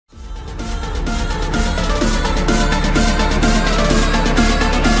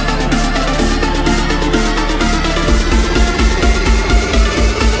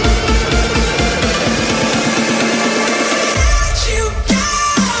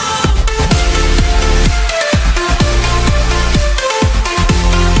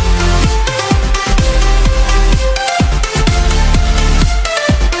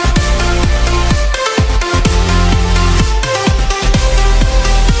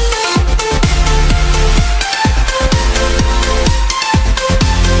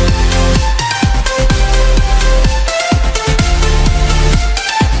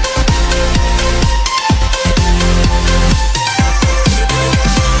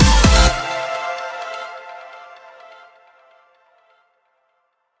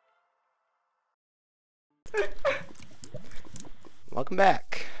welcome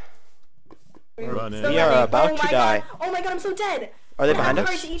back. Running. We are about to die. Oh my god, I'm so dead. Are they behind I have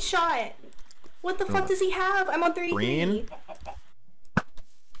us? cards each shot. What the fuck does he have? I'm on 33. Green?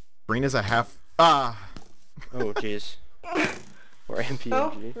 Green is a half. Ah. Oh jeez. Or MPG.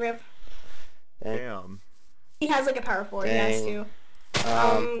 Oh, rip. Damn. He has like a power 4. He has to.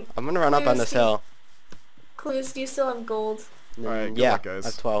 I'm gonna run up on this hill. Clues, do you still have gold? Alright, good Yeah, luck, guys. I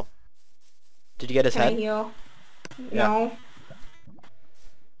have 12. Did you get his Can I head? heal? Yeah. No.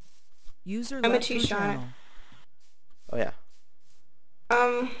 User I'm a left your 2-shot. channel. Oh yeah.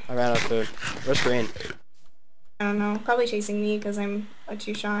 I ran out of food. Where's Green? I don't know. Probably chasing me because I'm a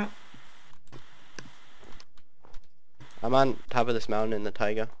 2-shot. I'm on top of this mountain in the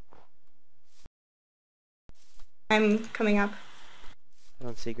taiga. I'm coming up. I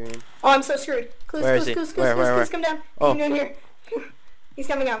don't see Green. Oh, I'm so screwed. Clues, Where is clues, he? clues, Where? clues, come down. Oh. Come down here. He's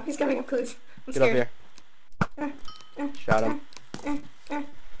coming up. He's coming up, Clues. I'm Get up scared. here. Shot him.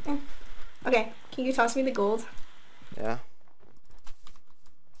 Okay, can you toss me the gold? Yeah.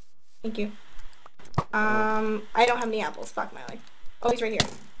 Thank you. I don't have any apples. Fuck my life. Oh, he's right here.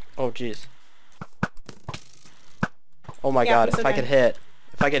 Oh jeez. Oh my Yeah, god, I'm so if I could hit.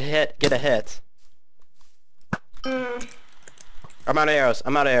 If I could get a hit. I'm out of arrows.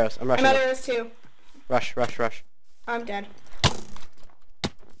 I'm out of arrows. I'm rushing. I'm out of arrows too. Rush, rush, rush. I'm dead.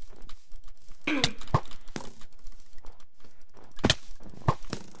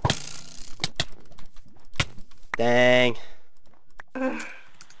 Dang.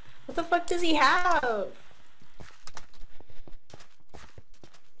 What the fuck does he have?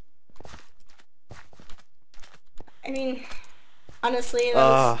 I mean, honestly,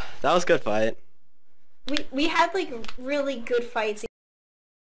 That was a good fight. we had like really good fights.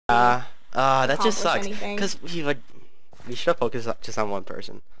 That just accomplish sucks. anything. Cause we should have focused just on one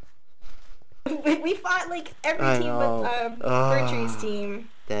person. We fought like every I team know. but Bertrude's team.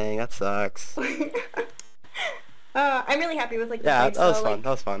 Dang, that sucks. I'm really happy with like the Yeah, fights. that was though. fun. Like, That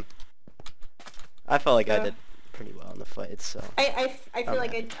was fun. I felt like I did pretty well in the fights, so. I feel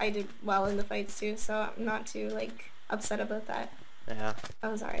like Okay. I did well in the fights too, so I'm not too like upset about that. Yeah.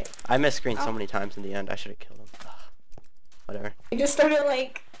 That was alright. I missed Green so Oh. many times in the end. I should have killed him. Whatever. I just started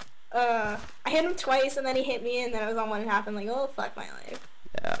like, I hit him twice and then he hit me and then I was on 1.5 and like, oh fuck my life.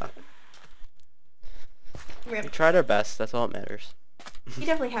 Yeah. Rip. We tried our best. That's all that matters. He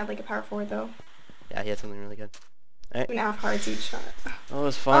definitely had like a power 4 though. Yeah, he had something really good. Alright. 2.5 hearts each shot. That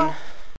was fun. Oh.